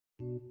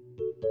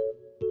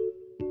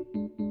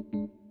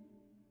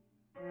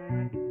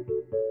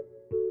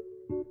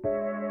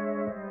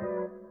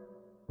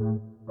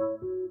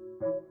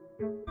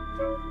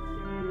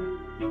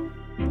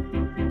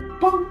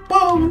Bum,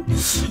 bum.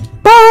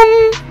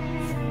 Bum.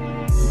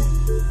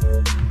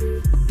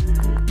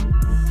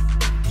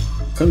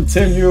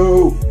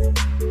 Continue.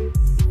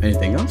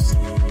 Anything else?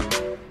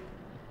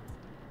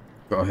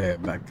 Go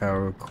ahead, back out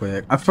real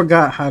quick. I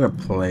forgot how to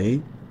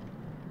play,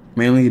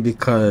 mainly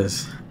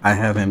because I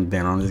haven't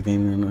been on this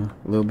game in a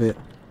little bit.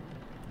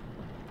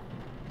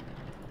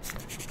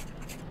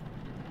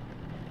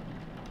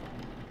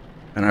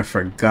 And I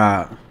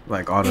forgot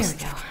like all this.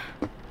 There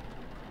we go.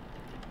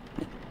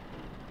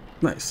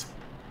 Nice.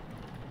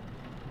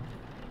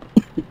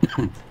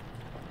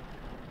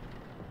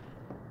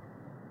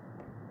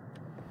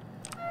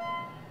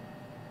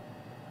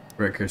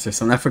 Record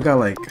system. I forgot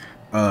like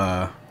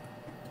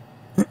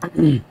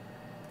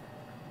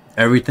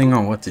everything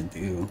on what to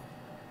do.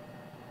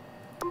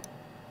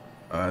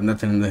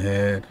 Nothing in the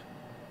head.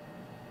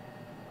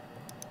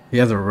 He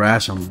has a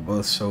rash on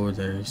both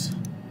shoulders.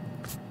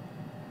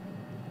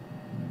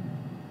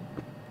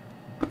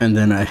 And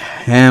then a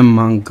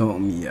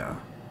hemangomia.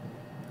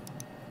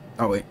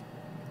 Oh wait,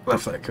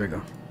 left leg. Here we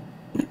go.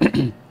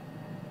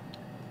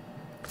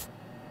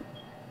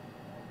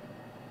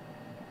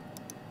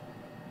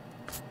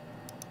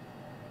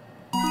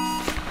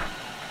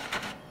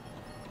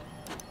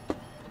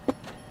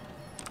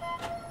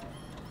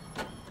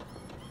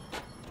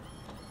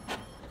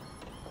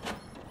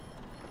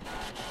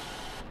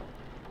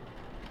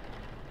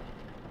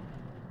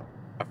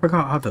 I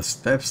forgot all the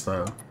steps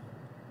though.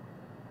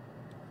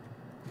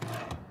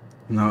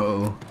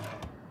 No.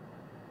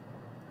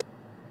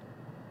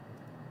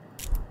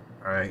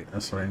 Alright,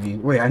 that's what I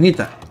need. Wait, I need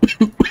that.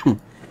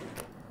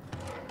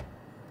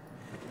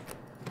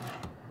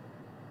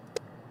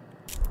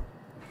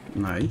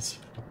 Nice.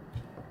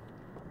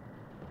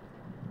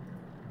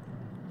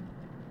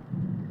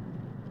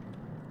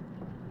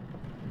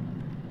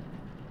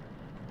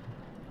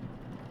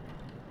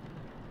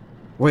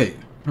 Wait,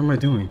 what am I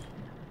doing?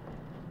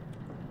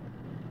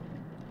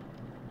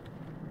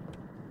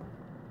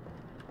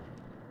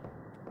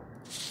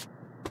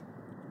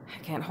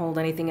 Can't hold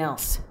anything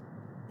else.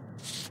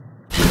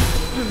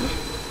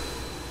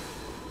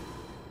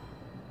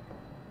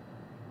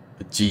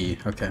 A G,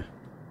 okay.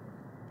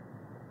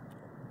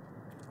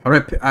 How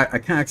do I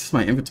can't access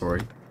my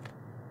inventory.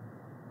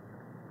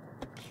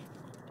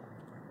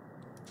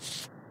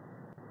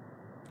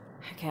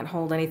 I can't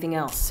hold anything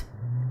else.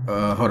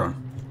 Hold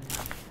on.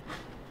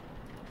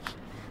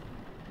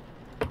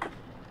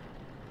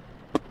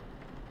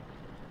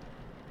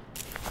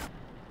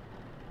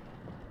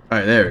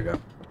 Alright, there we go.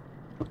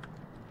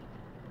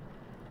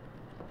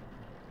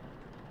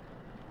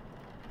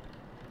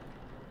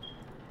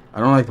 I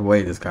don't like the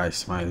way this guy's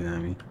smiling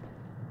at me.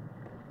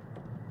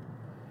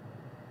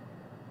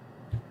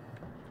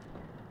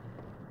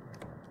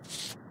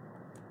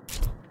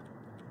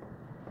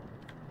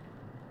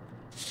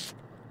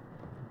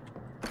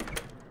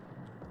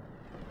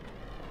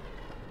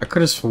 I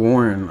could have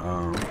sworn,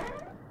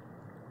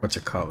 what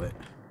you call it?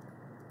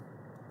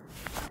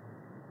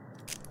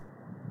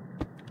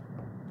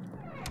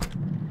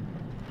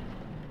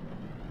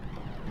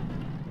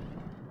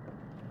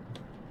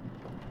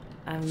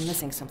 I'm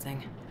missing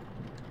something.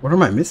 What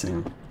am I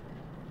missing?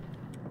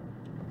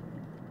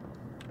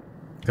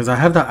 Because I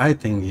have the eye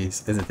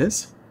thingies. Is it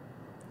this?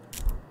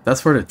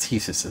 That's where the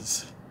thesis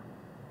is.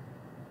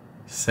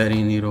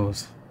 Setting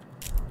needles.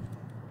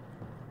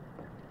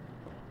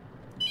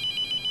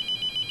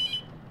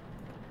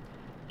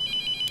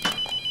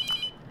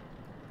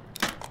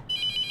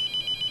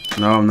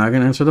 No, I'm not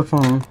gonna answer the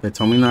phone. They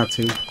told me not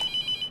to.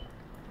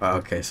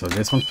 Okay, so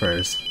this one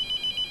first.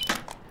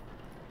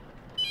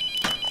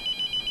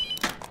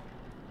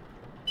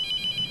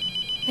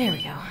 There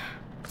we go.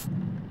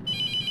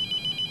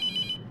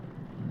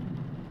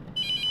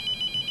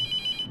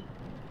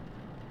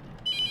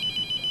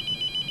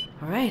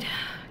 All right.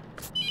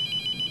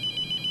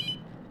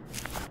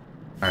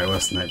 All right,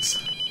 what's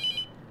next?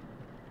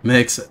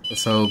 Mix.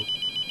 So,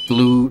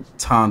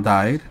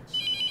 glutamide,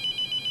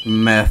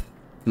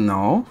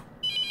 methanol.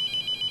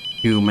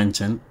 You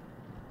mentioned.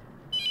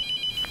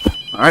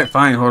 All right,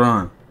 fine. Hold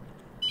on.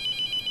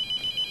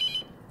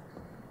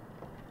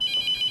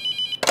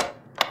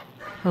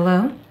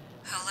 Hello?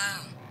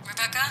 Hello,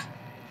 Rebecca?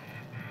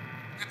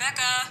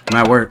 Rebecca? I'm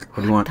at work.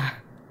 What do you want?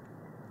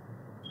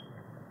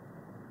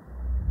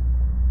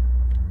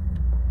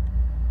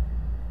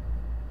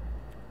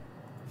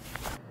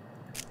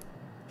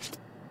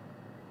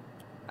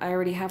 I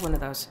already have one of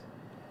those.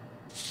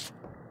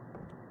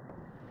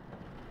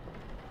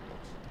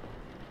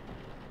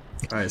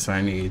 Alright, so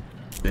I need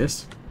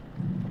this.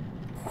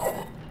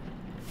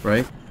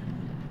 Right?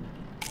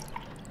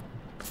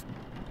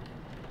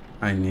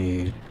 I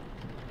need...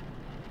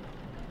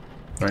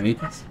 Do I need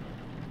this?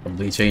 A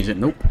bleach agent?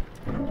 Nope.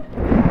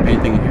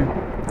 Anything in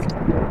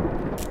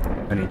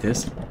here? I need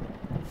this.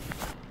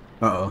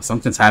 Uh-oh,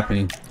 something's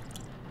happening.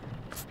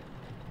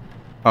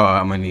 Oh,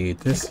 I'm gonna need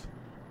this.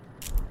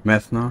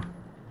 Methanol.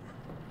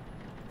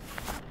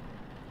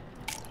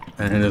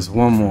 And then there's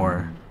one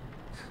more.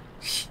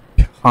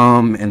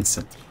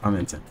 Incense.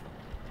 Incense.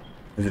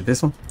 Is it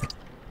this one?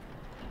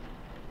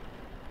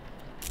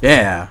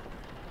 Yeah.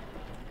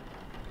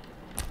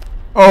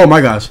 Oh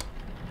my gosh.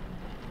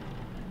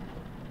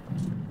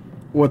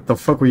 What the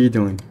fuck were you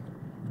doing?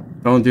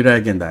 Don't do that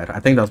again, Dad. I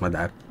think that was my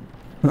dad.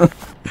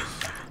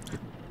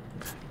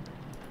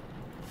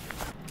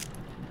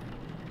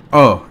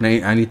 Oh,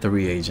 I need the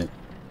reagent.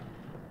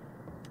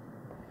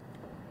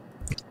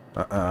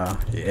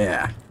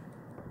 Yeah.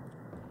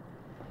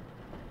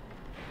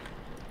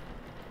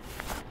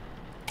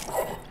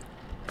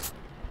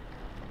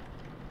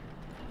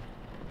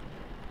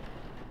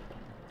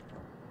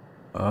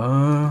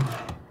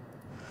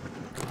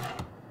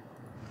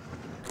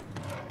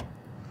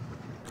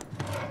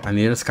 I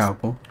need a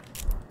scalpel.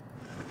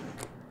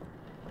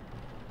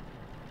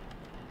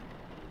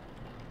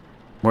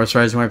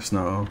 Moisturizing wipes?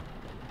 No.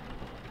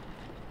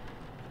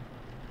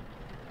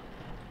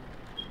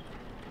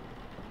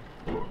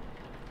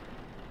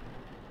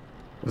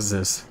 What's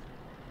this?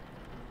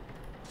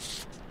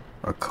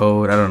 A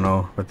code? I don't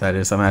know what that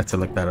is. I'm gonna have to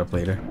look that up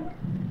later.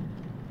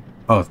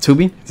 Oh,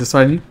 tubing? Is this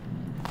what I need?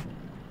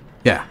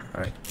 Yeah,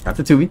 alright. Got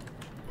the tubing.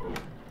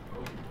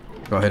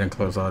 Go ahead and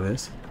close all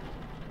this.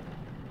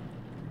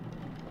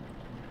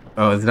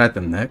 Oh, is it at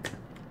the neck?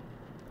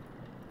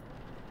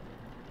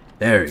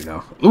 There we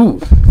go. Ooh!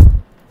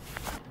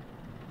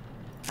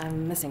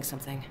 I'm missing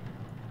something.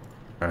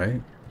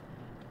 Alright.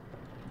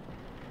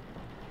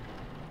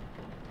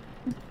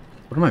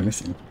 What am I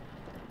missing?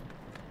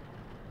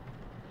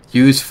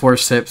 Use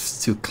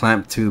forceps to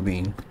clamp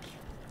tubing.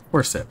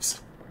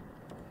 Forceps.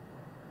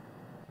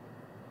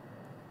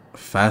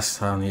 Fast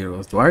style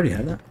needles. Do I already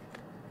have that?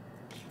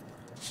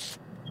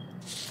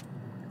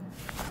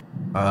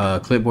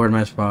 Clipboard,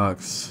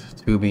 matchbox,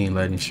 tubing,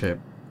 lighting strip.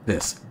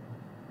 This.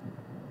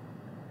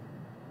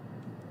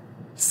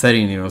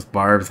 Setting needles,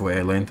 barbs,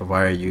 weight, length of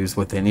wire used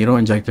with a needle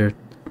injector.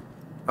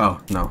 Oh,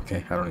 no,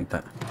 okay, I don't need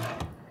that.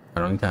 I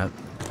don't need that.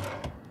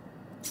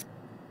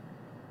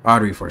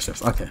 Artery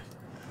forceps, okay.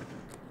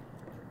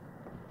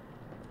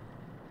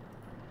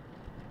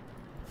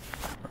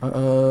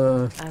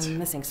 I'm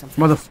missing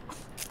something.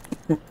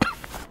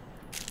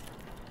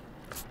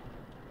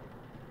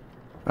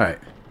 Alright.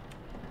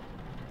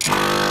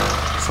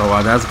 So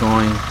while that's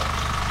going,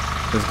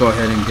 let's go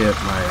ahead and get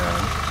my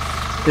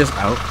this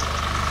out.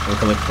 We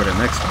can look for the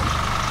next one.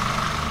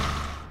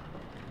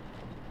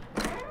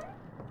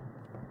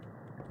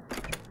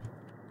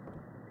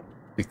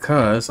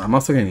 Because I'm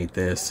also gonna need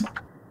this.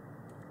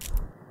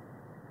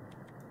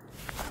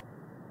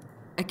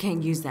 I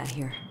can't use that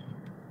here.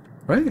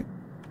 Right?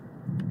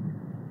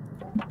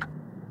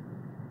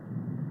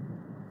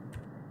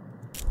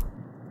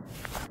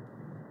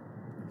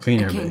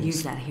 Cleaner I can't base.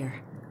 use that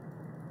here.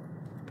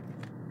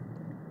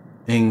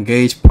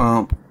 Engage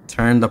pump.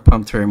 Turn the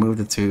pump to remove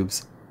the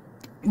tubes.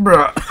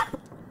 Bruh.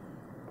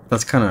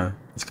 That's kind of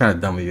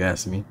dumb if you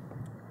ask me.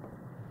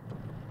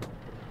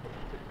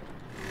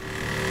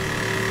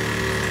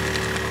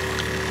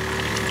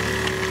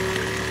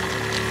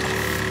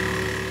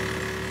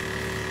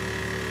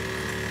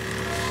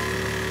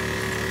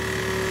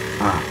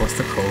 Ah, what's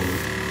the code?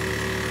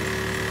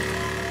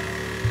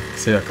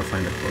 See if I can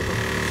find the code.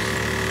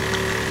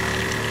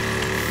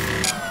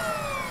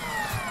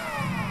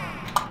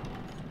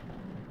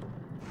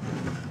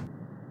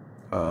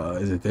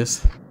 Is it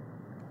this?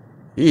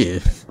 Yeah.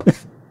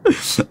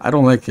 I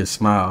don't like his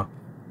smile.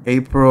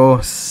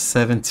 April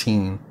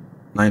 17,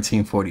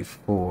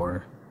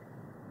 1944.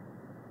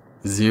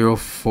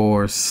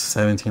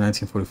 04/17,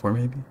 1944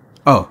 maybe?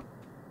 Oh.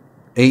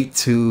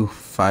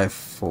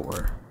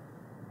 8254.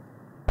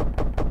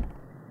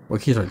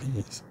 What keys are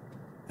these?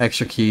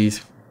 Extra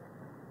keys.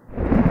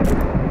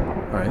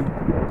 Alright.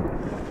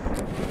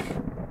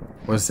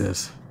 What's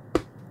this?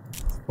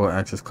 Full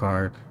access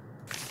card.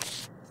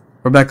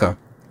 Rebecca.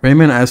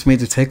 Raymond asked me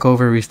to take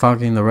over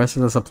restocking the rest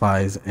of the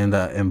supplies in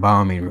the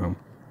embalming room,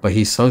 but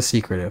he's so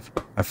secretive.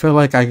 I feel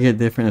like I get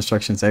different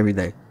instructions every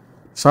day.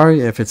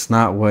 Sorry if it's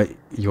not what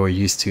you're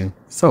used to.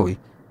 Zoe.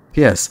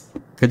 P.S.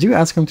 Could you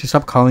ask him to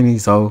stop calling me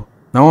Zoe?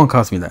 No one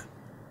calls me that.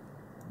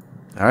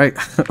 Alright.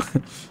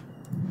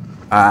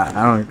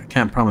 I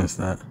can't promise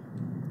that.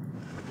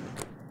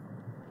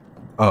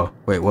 Oh,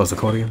 wait, what was the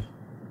code again?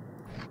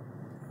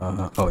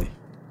 Oh, wait.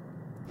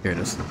 Here it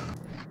is.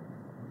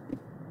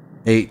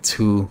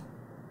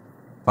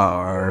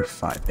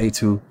 8245.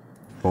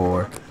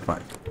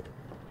 8245.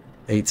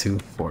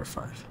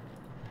 8245.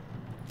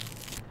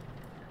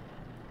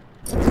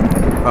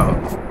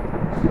 Uh-oh.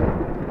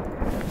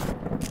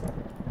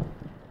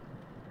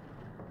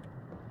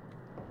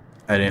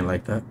 I didn't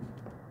like that.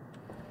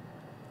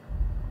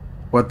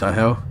 What the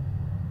hell?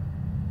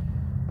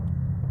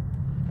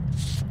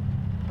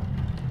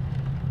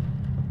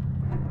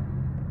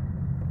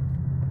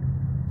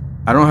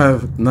 I don't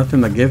have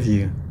nothing to give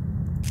you.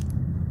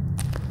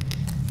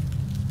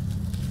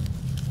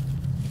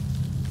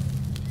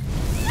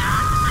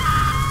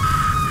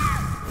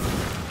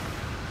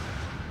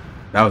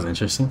 That was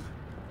interesting.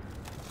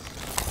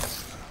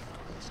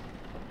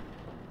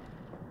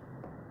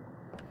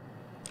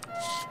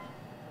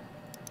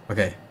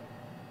 Okay.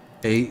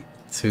 8,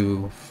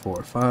 2,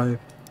 4, 5.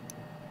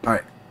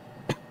 Alright.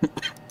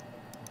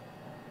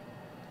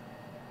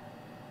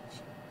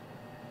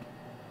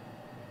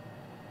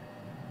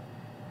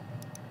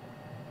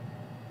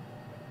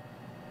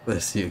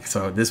 Let's see.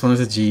 So this one is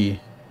a G.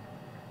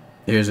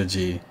 Here's a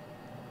G.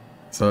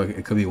 So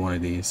it could be one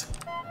of these.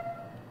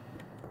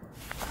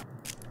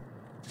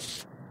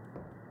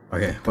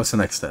 Okay, what's the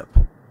next step?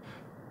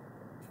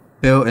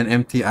 Fill an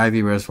empty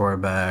IV reservoir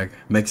bag.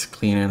 Mix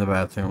cleaner in the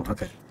bathroom.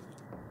 Okay.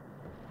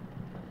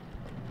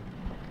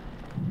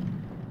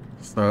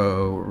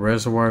 So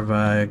reservoir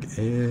bag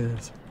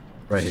is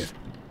right here.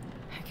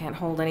 I can't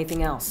hold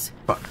anything else.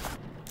 Fuck.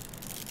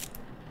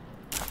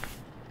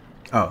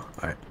 Oh,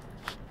 alright.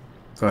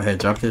 Go ahead,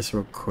 drop this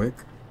real quick.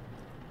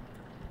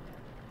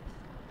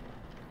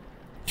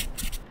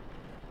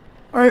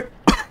 Alright.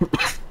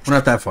 We're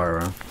not that far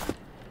around.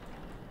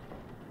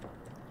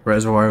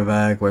 Reservoir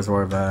bag.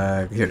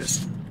 Here it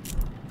is.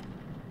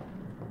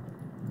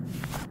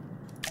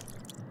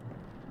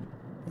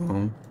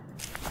 Boom.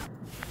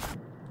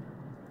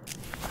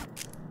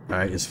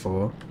 Alright, it's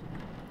full.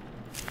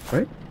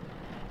 Right?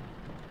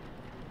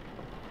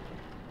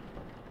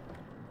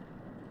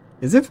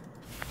 Is it?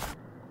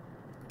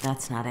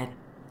 That's not it.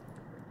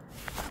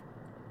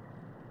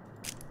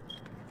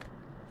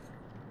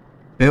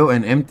 Fill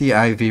an empty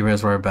IV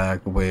reservoir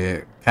bag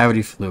with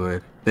cavity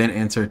fluid. Then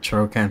enter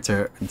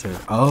trochanter into.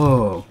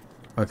 Oh,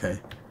 okay.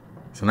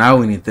 So now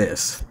we need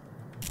this.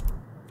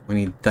 We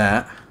need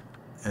that.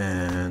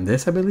 And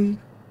this, I believe.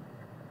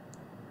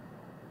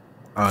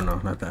 Oh, no,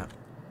 not that.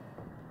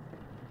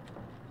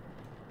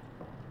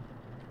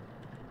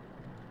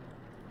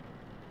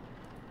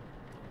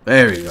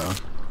 There we go.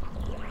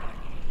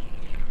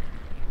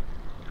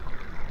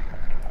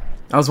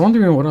 I was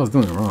wondering what I was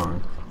doing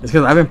wrong. It's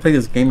because I haven't played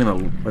this game in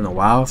a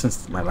while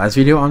since my last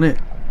video on it.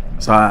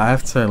 So I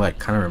have to like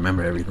kind of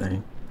remember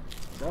everything.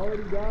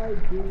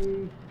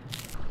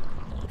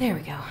 There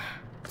we go.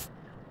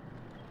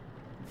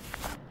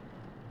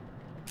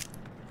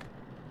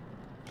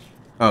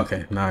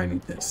 Okay, now I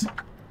need this.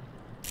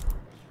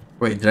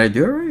 Wait, did I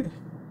do it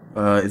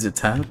right? Is it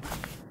tab?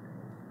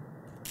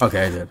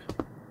 Okay, I did.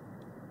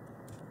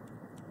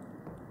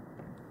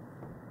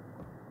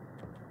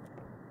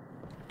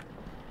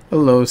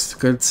 Hello,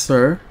 good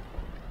sir.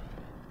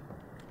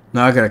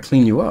 Now I gotta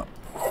clean you up.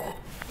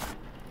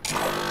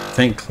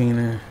 Tank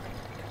cleaner.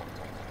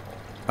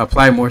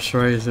 Apply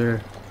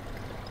moisturizer.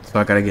 So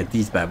I gotta get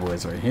these bad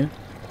boys right here.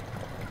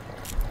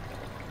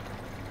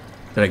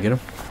 Did I get them?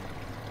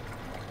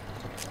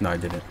 No, I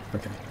didn't.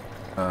 Okay.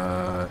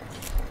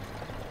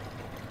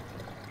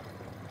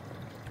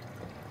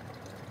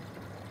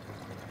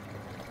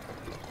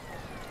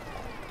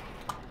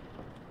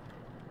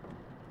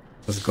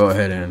 Let's go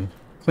ahead and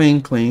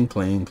clean.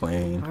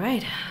 All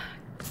right.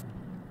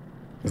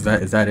 Is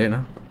that it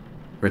now?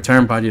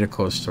 Return body to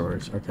cold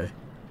storage. Okay.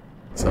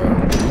 So.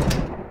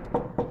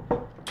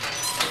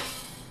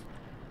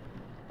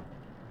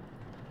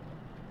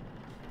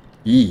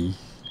 Yee.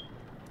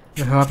 What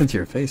the hell happened to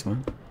your face,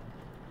 man?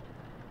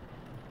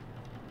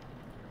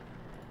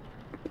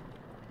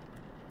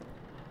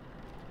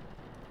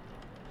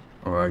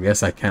 Oh, I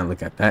guess I can't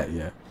look at that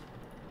yet.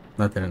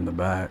 Nothing in the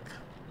back.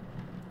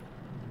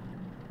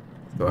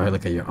 Go ahead,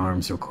 look at your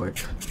arms real quick.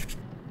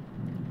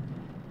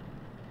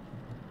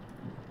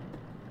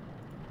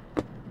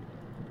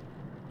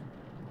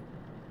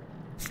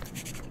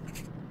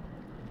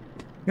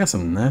 You got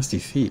some nasty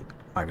feet,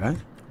 my guy.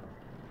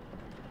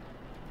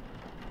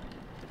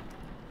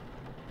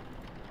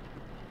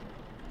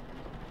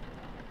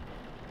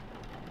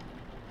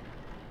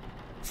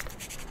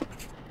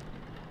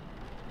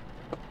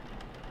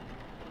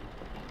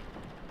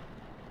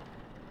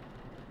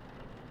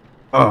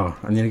 Oh,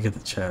 I need to get the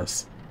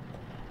chest.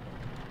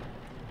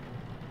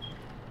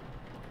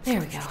 There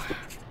we go.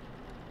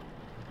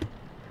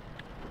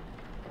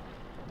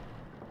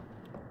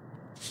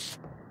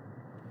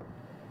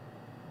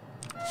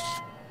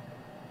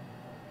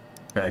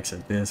 Gotta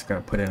exit this.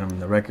 Gotta put it in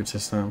the record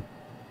system.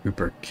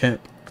 Rupert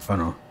Kemp. Oh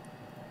no.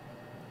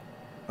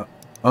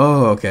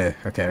 Oh, okay.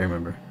 Okay, I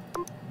remember.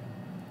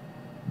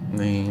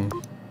 Name.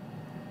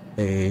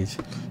 Age.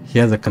 He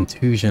has a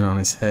contusion on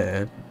his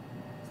head.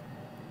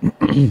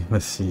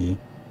 Let's see.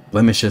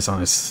 Blemishes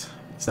on his.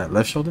 Is that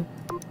left shoulder?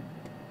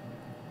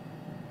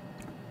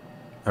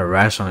 A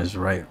rash on his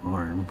right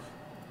arm.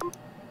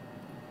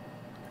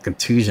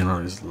 Contusion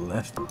on his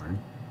left arm.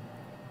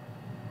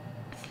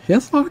 He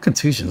has a lot of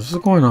contusions.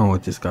 What's going on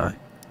with this guy?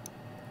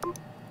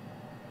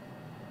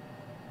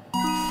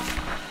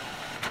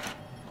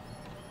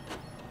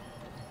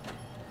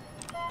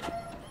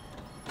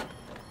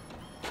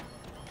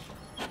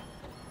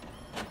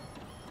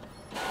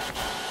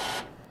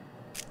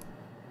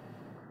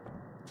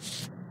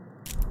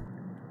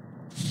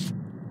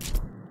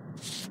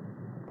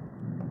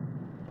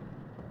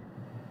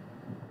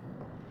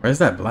 Where's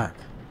that black?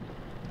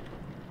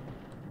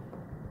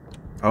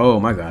 Oh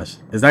my gosh.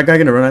 Is that guy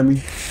gonna run at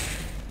me?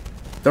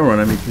 Don't run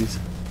at me, please.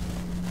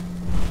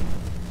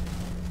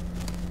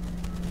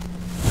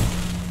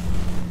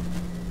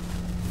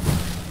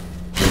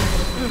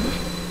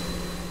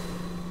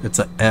 It's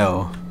a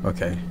L.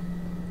 Okay.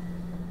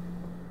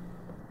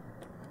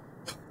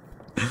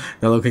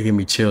 That look like give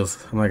me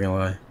chills. I'm not gonna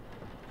lie.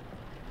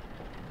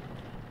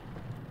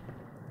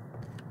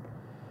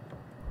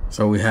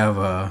 So we have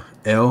a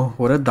L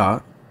with a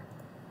dot.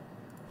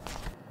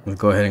 Let's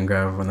go ahead and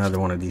grab another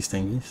one of these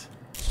thingies.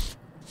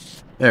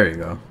 There you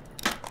go.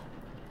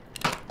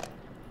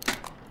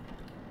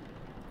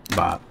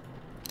 Bop.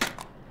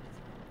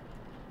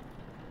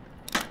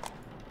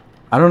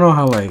 I don't know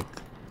how like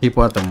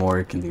people at the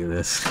morgue can do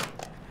this.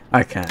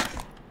 I can't.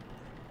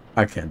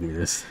 I can't do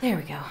this. There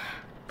we go.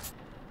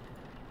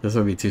 This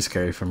would be too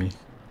scary for me.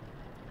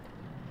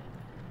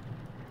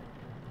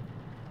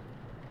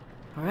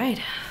 All right.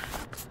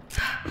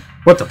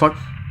 What the fuck?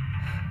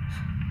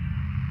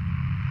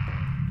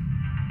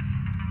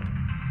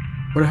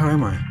 Where the hell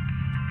am I?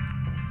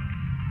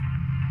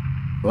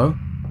 Hello?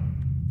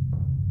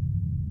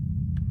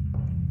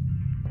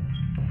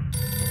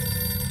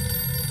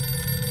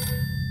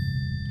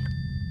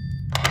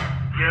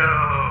 Yo,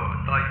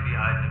 thought you'd be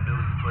hiding at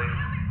Billy's place.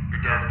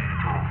 Your dad made a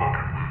total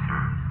fucking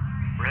loser.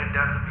 We're heading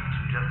down to the beach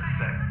in just a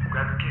sec.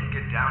 Grab your kid and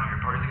get down here.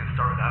 Party's gonna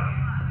start without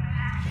you.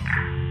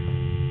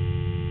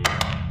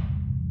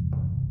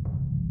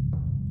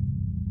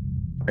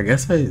 I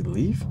guess I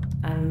leave?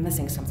 I'm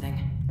missing something.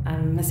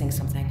 I'm missing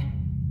something.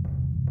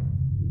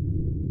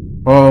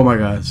 Oh my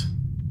gosh.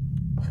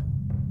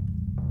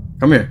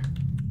 Come here.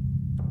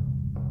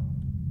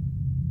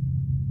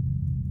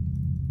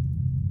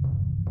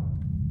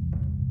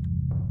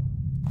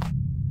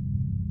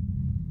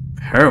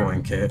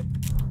 Heroin kit.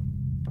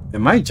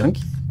 Am I a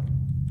junkie?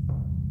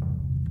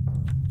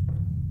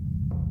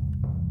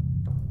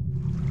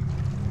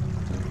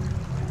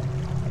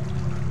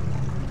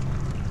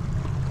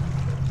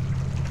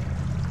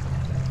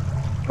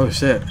 Oh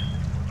shit.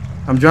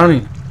 I'm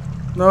drowning.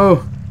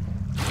 No.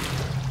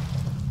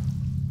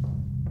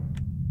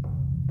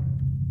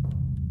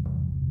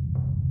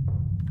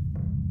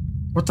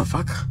 What the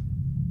fuck?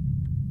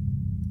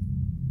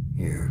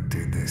 You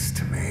did this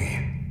to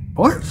me.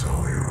 What? It's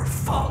all your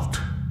fault.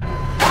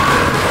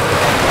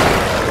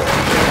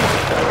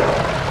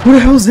 Who the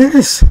hell is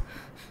this?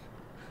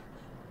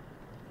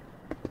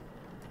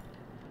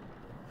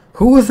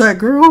 Who was that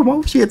girl? Why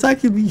was she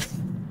attacking me?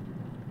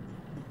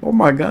 Oh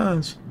my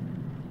gosh.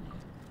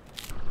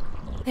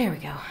 There we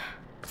go.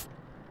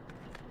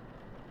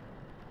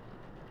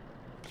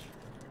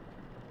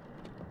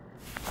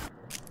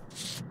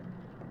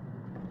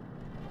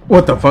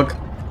 What the fuck?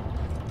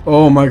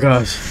 Oh my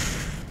gosh.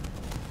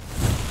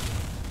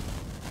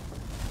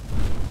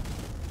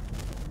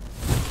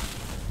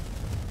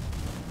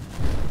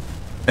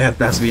 That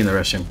has to be in the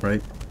restroom,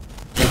 right?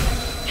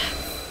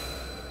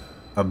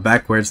 A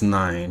backwards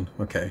 9.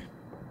 Okay.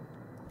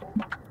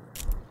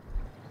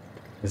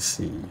 Let's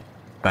see.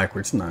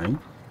 Backwards 9.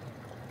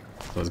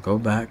 Let's go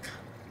back.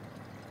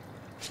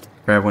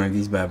 Grab one of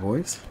these bad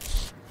boys.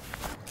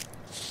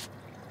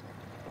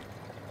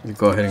 Let's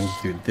go ahead and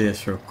do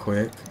this real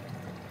quick.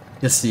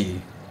 Let's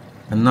see.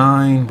 A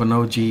 9 but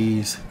no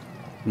G's.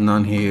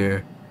 None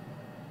here.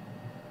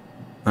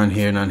 None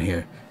here, none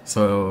here.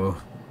 So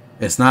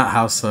it's not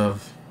House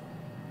of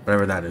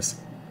whatever that is.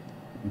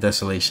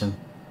 Desolation.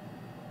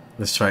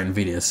 Let's try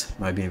Invidious.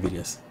 Might be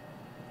Invidious.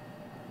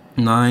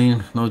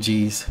 9, no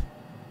G's.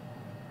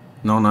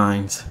 No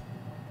 9s.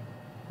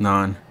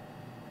 None.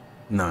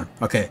 None.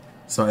 Okay.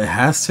 So it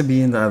has to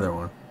be in the other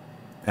one.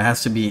 It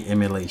has to be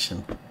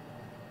Immolation.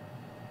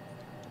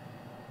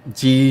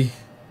 G,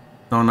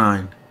 no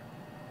 9.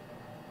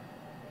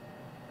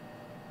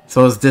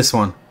 So it's this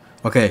one.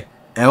 Okay.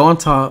 L on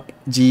top,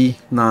 G,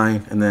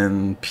 9, and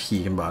then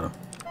P in bottom.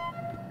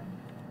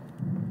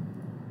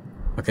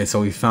 Okay,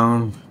 so we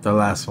found the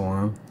last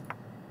one.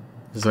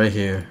 It's right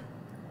here.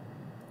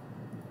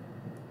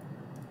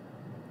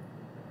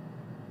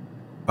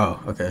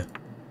 Oh, okay.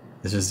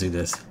 Let's just do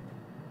this.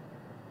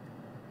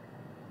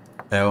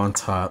 L on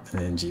top and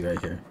then G right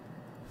here.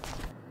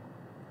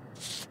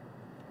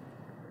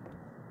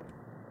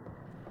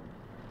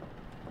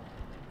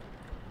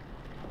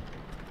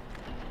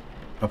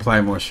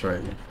 Apply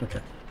moisturizer. Okay.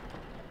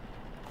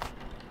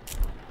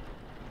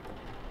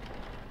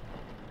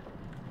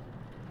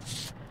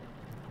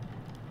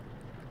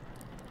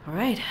 All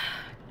right.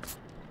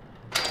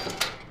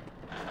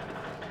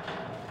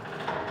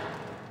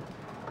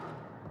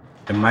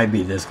 It might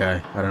be this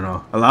guy. I don't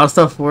know. A lot of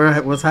stuff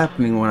was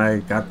happening when I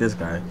got this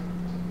guy.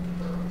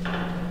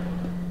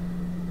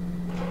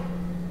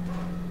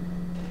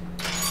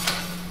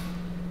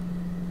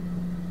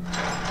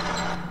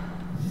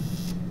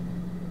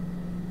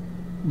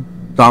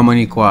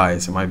 Dominique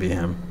Wise. It might be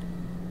him.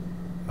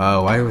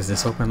 Why was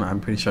this open? I'm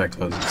pretty sure I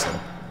closed it, so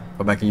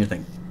go back in your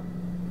thing.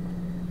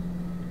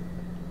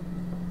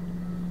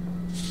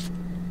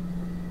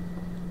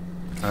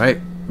 Alright,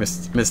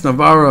 Miss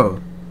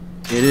Navarro.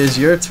 It is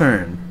your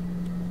turn.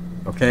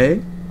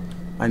 Okay?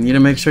 I need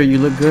to make sure you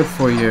look good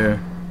for your,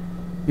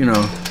 you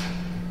know,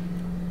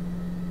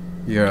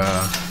 your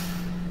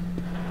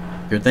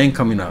thing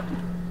coming up.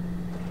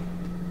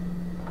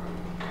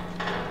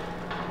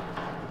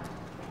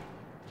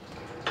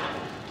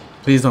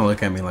 Please don't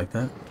look at me like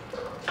that.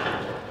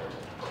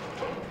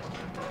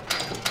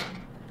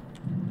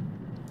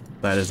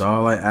 That is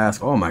all I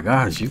ask. Oh my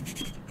gosh, you...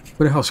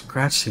 Who the hell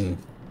scratched you?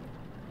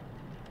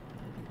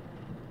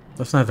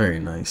 That's not very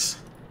nice.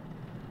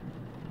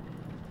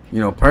 You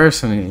know,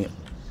 personally,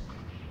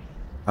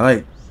 I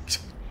like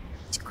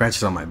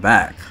scratches on my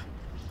back.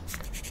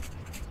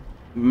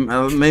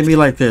 Maybe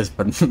like this,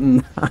 but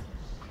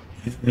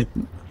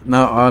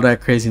not all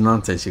that crazy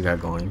nonsense you got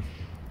going.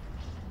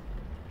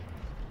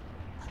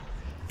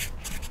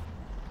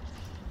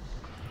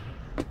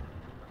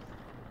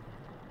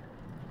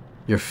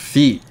 Your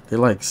feet, they're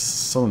like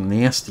so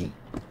nasty.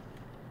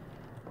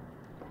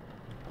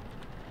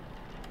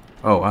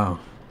 Oh wow.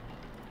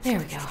 There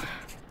we go.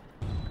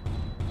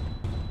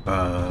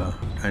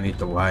 I need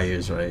the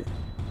wires, right?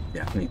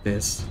 Yeah, I need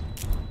this.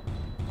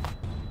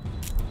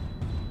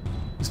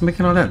 Who's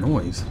making all that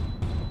noise?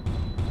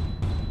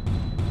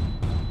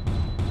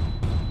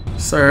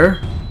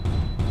 Sir?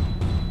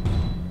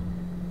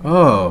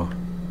 Oh,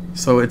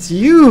 so it's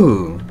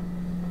you.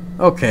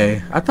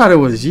 Okay, I thought it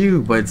was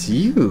you, but it's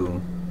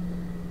you.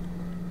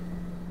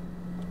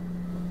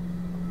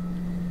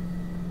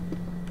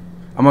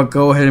 I'm gonna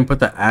go ahead and put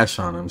the ash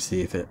on him,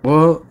 see if it...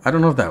 Well, I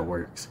don't know if that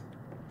works.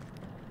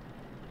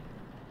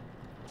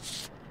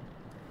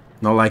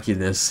 No likey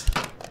this.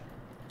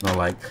 No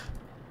like.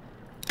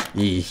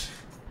 Eee.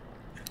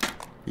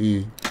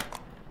 Eee.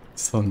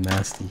 So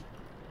nasty.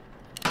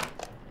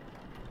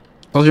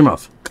 Close your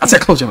mouth. I said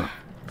close your mouth.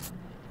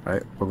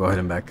 Alright, we'll go ahead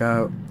and back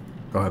out.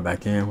 Go ahead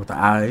back in with the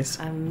eyes.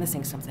 I'm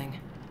missing something.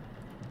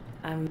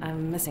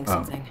 I'm missing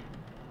something.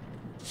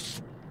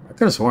 I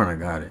could have sworn I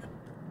got it.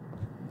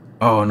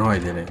 Oh, no I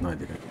didn't. No I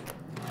didn't.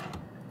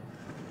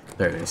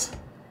 There it is.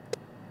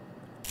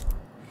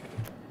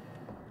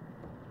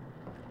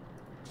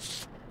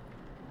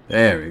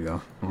 There we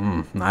go.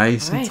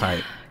 Nice and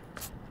tight.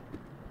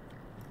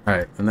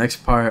 Alright, the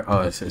next part,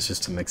 oh, it's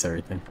just to mix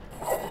everything.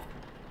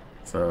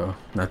 So,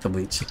 not the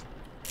bleach.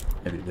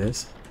 Maybe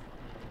this.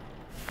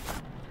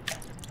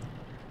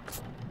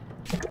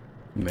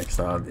 Mix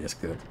all this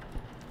good.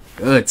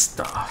 Good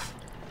stuff.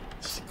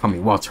 Just call me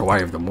Walter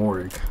White of the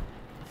morgue.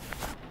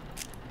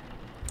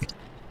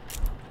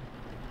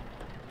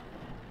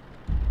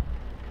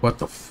 What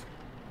the f...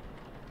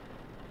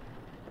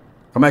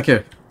 Come back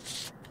here.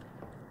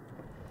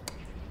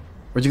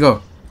 Where'd you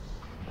go?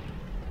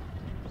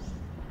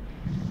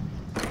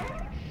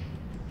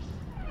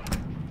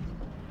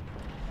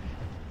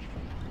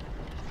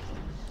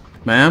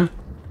 Ma'am?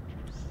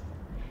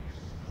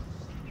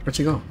 Where'd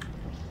you go?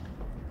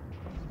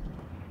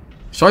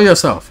 Show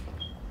yourself.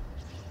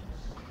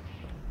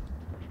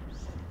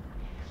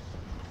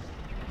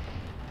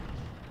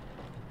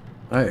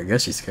 I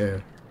guess she's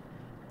scared.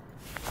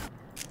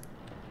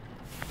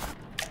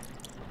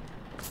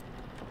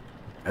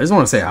 I just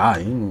want to say hi,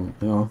 you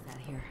know.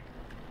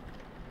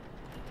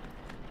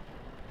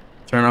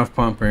 Turn off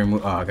pump and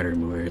remove. Oh, I gotta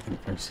remove everything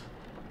first.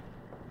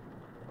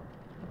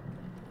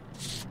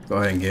 Go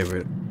ahead and give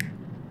it.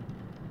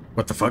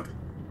 What the fuck?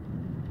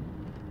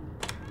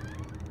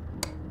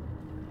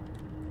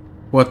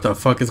 What the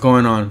fuck is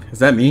going on? Is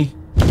that me?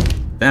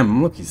 Damn,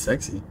 I'm looking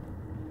sexy.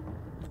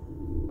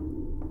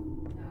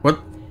 What?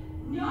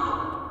 No!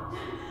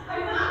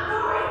 I'm not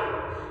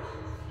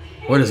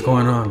going! What is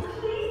going on?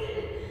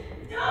 Please,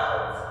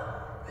 don't!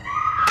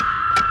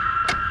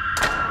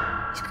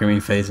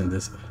 Screaming face in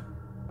this.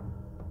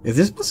 Is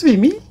this supposed to be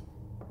me?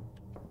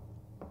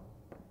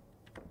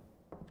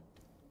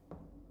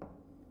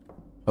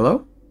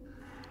 Hello?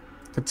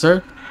 Good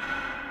sir?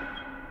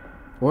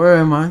 Where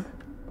am I?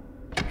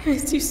 I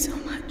miss you so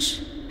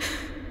much.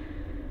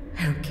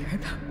 I don't care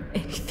about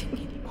anything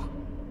anymore.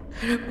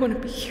 I don't want to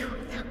be here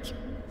without you.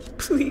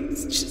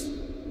 Please, just...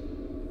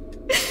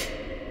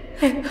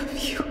 I love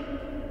you.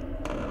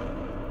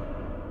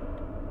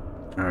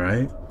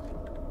 Alright.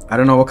 I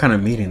don't know what kind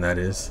of meeting that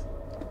is.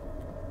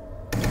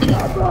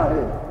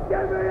 Somebody,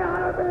 get me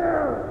out of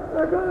here!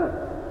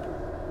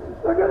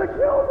 They're gonna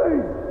kill me!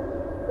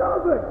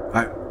 Something!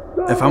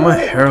 If I'm a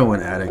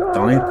heroin addict,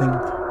 don't you think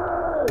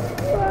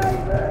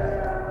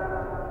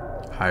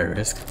high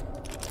risk?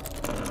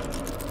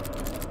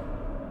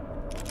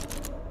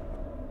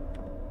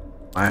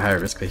 Am I a high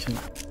risk patient?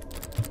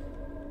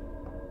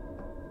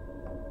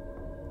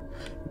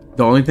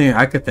 The only thing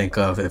I could think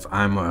of if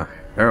I'm a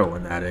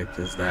heroin addict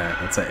is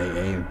that it's an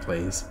AA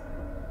place.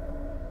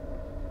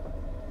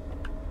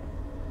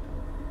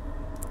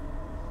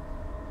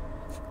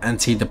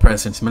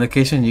 Antidepressants,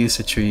 medication used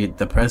to treat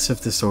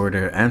depressive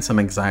disorder and some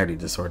anxiety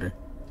disorder.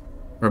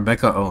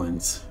 Rebecca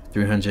Owens,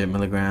 300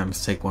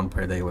 milligrams, take 1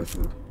 per day with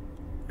food.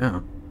 Yeah.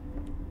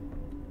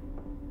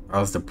 I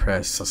was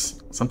depressed, so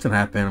something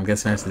happened. I'm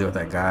guessing it has to do with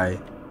that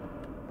guy.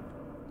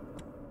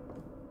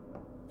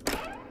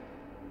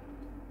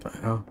 What the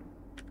hell?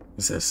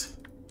 What's this?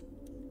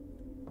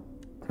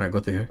 Can I go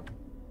through here?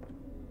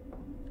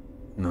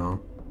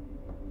 No.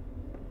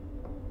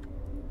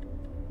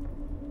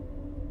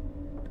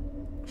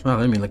 It's not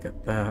letting me look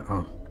at that.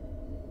 Oh.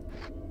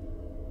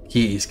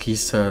 Keys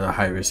to the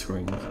high risk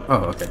room.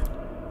 Oh, okay.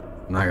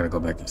 Now I gotta go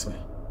back this way.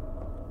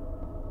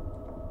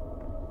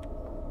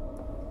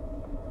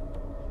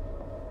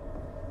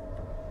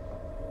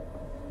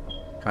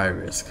 High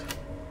risk.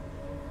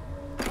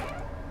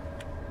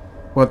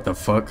 What the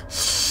fuck?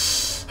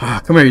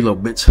 Ah, come here, you little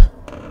bitch.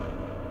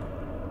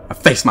 I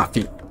face my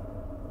feet.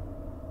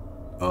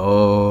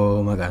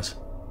 Oh my gosh.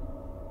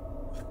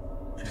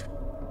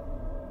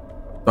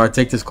 Do I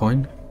take this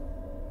coin?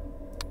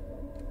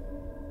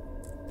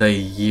 The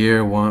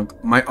year one.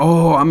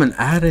 Oh, I'm an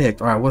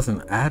addict. Or I was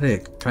an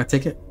addict. Can I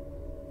take it?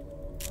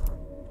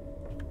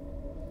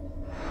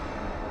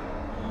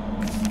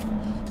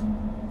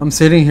 I'm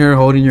sitting here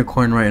holding your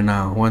coin right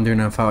now, wondering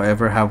if I'll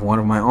ever have one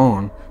of my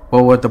own.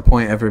 What would the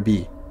point ever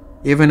be?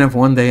 Even if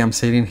one day I'm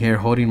sitting here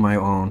holding my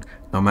own,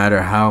 no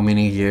matter how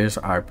many years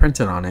are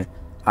printed on it,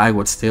 I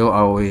would still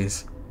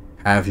always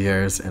have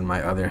yours in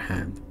my other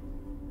hand.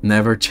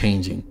 Never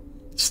changing.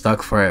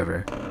 Stuck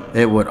forever.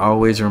 It would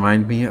always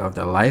remind me of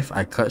the life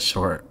I cut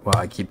short while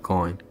I keep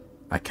going.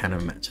 I can't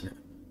imagine it.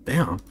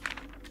 Damn.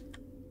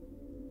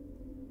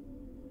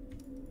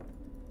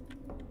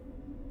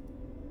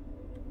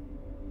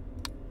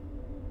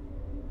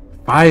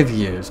 Five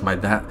years, my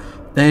dad.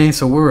 Dang,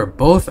 so we were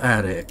both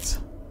addicts.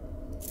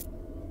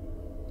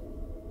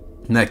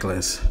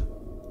 Necklace.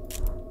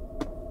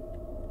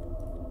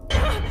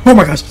 Oh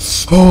my gosh.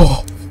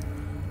 Oh.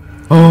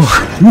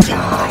 Oh.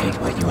 Died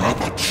when you had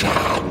the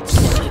chance.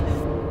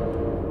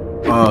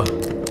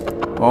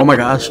 Oh my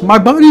gosh. My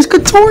body's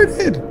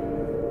contorted.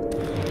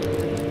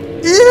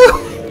 Ew.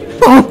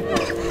 Oh.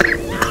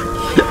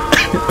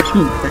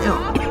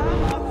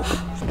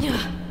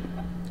 Damn.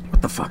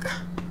 What the fuck?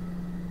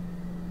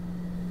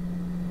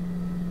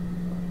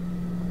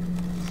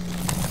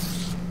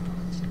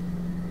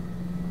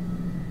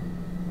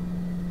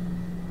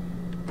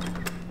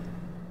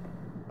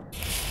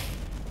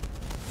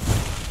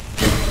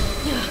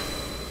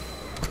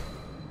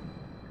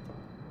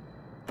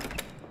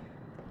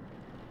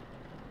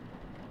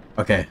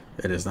 Okay,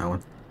 it is that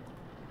one.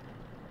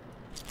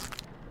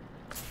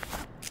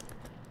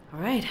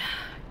 Alright.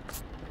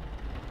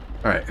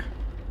 Alright.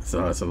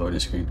 So it's a loading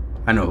screen.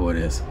 I know who it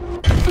is.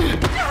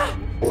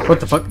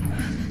 What the fuck?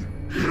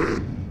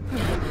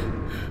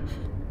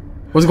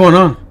 What's going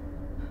on?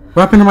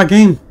 What happened to my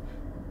game?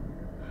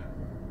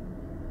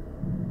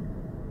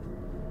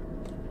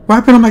 What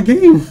happened to my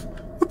game?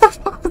 What the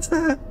fuck was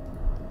that?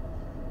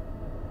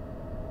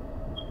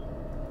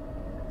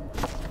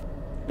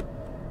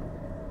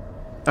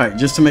 Alright,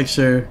 just to make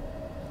sure,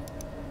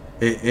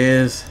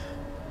 it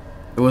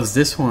was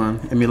this one,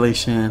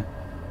 emulation.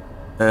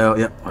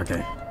 Yep, okay.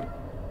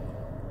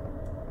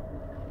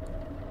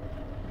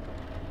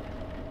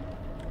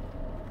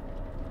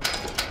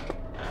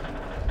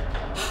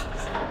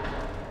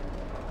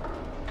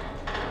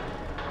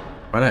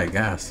 Why did I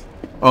gas?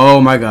 Oh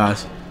my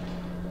gosh.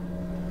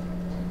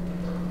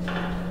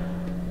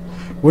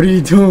 What are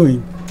you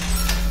doing?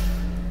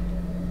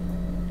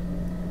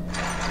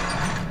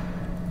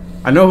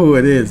 I know who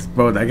it is,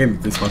 bro. I can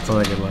this one so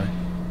I can lie.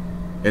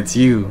 It's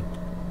you.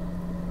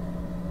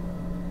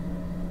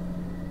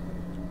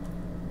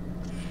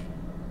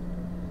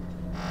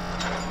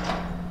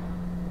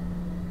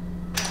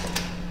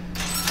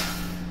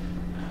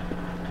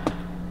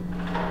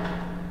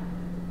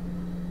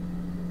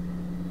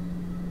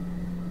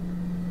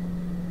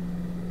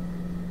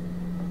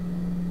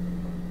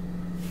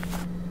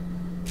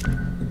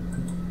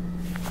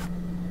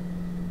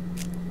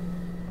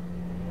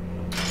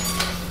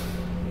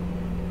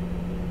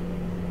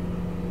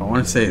 I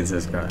want to say it's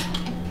this guy.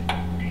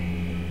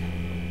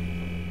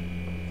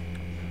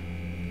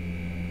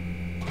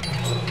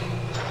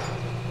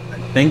 I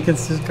think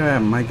it's this guy. I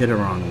might get it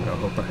wrong though.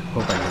 Hope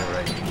I get it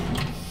right.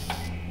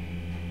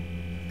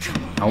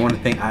 I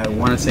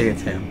want to say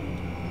it's him.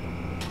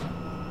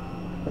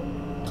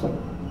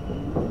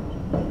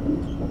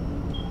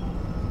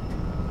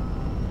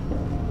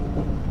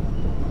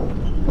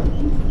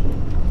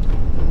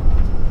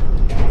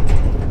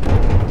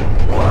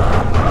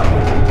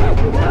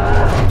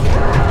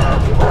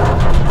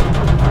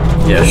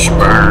 Yes,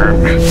 burn.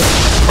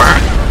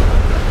 Burn.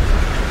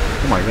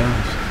 Oh my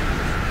gosh.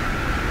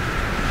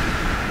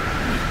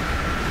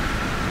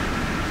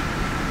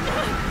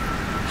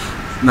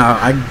 Now,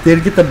 I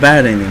did get the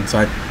bad ending,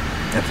 so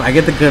if I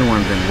get the good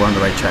one, then we're on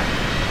the right track.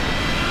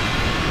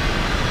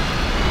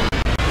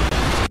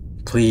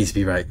 Please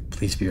be right.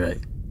 Please be right.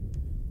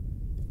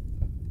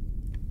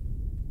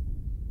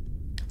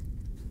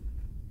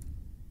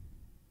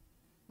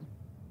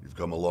 You've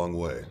come a long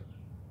way.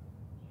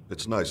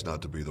 It's nice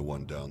not to be the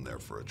one down there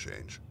for a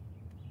change.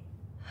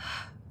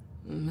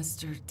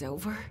 Mr.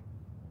 Dover?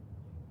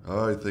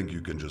 I think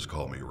you can just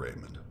call me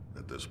Raymond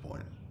at this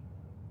point.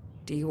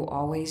 Do you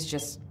always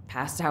just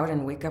pass out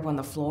and wake up on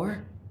the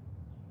floor?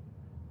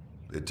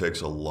 It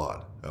takes a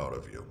lot out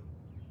of you.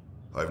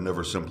 I've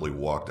never simply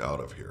walked out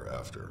of here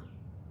after.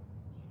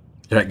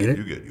 Did I get it?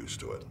 You get used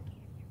to it.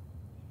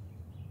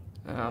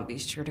 I'll be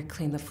sure to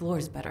clean the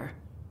floors better.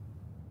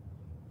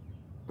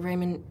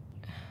 Raymond,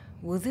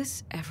 will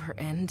this ever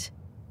end?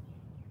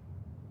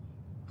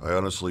 I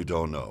honestly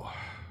don't know.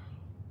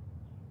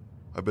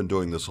 I've been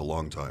doing this a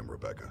long time,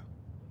 Rebecca.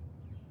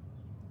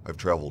 I've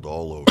traveled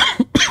all over,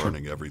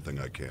 learning everything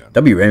I can.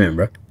 That'd be Raymond,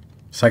 bro.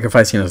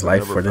 Sacrificing his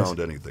life for I've this. never found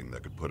anything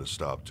that could put a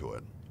stop to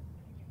it.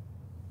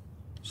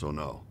 So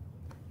no,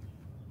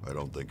 I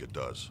don't think it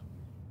does.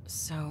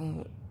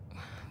 So,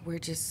 we're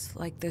just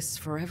like this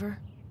forever?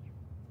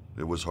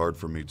 It was hard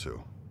for me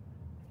too.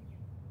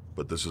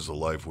 But this is the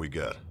life we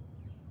get.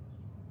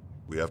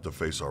 We have to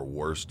face our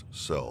worst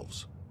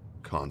selves,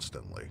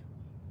 constantly.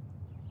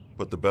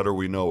 But the better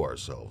we know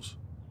ourselves,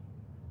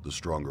 the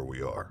stronger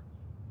we are.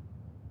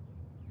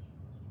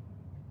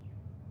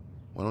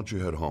 Why don't you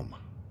head home?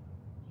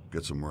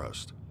 Get some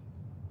rest.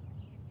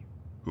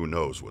 Who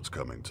knows what's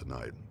coming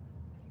tonight?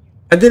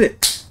 I did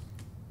it.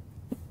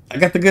 I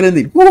got the good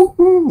ending.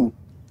 Woohoo!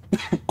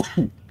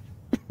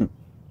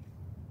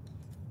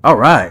 All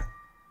right.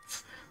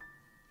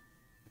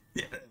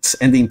 It's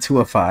ending 2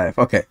 of 5.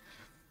 Okay.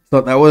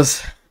 So that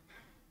was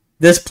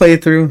this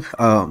playthrough.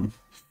 I'm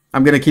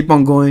going to keep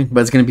on going,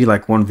 but it's going to be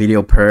like one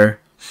video per.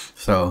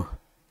 So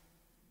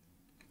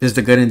this is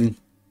the good ending.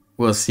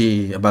 We'll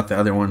see about the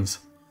other ones.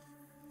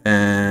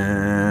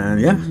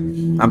 And yeah,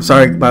 I'm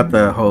sorry about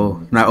the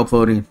whole not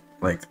uploading.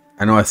 Like,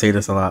 I know I say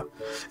this a lot.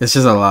 It's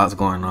just a lot's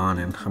going on,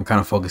 and I'm kind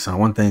of focused on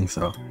one thing.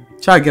 So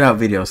try to get out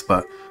videos.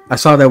 But I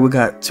saw that we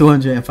got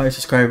 205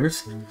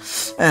 subscribers,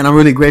 and I'm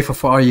really grateful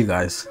for all you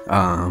guys.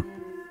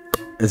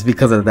 It's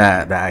because of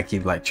that I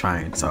keep like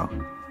trying. So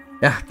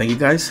yeah, thank you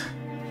guys.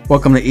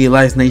 Welcome to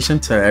Eli's Nation.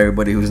 To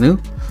everybody who's new,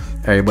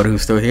 everybody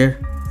who's still here,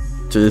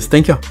 just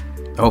thank you.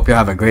 I hope you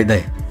have a great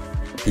day.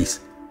 Peace.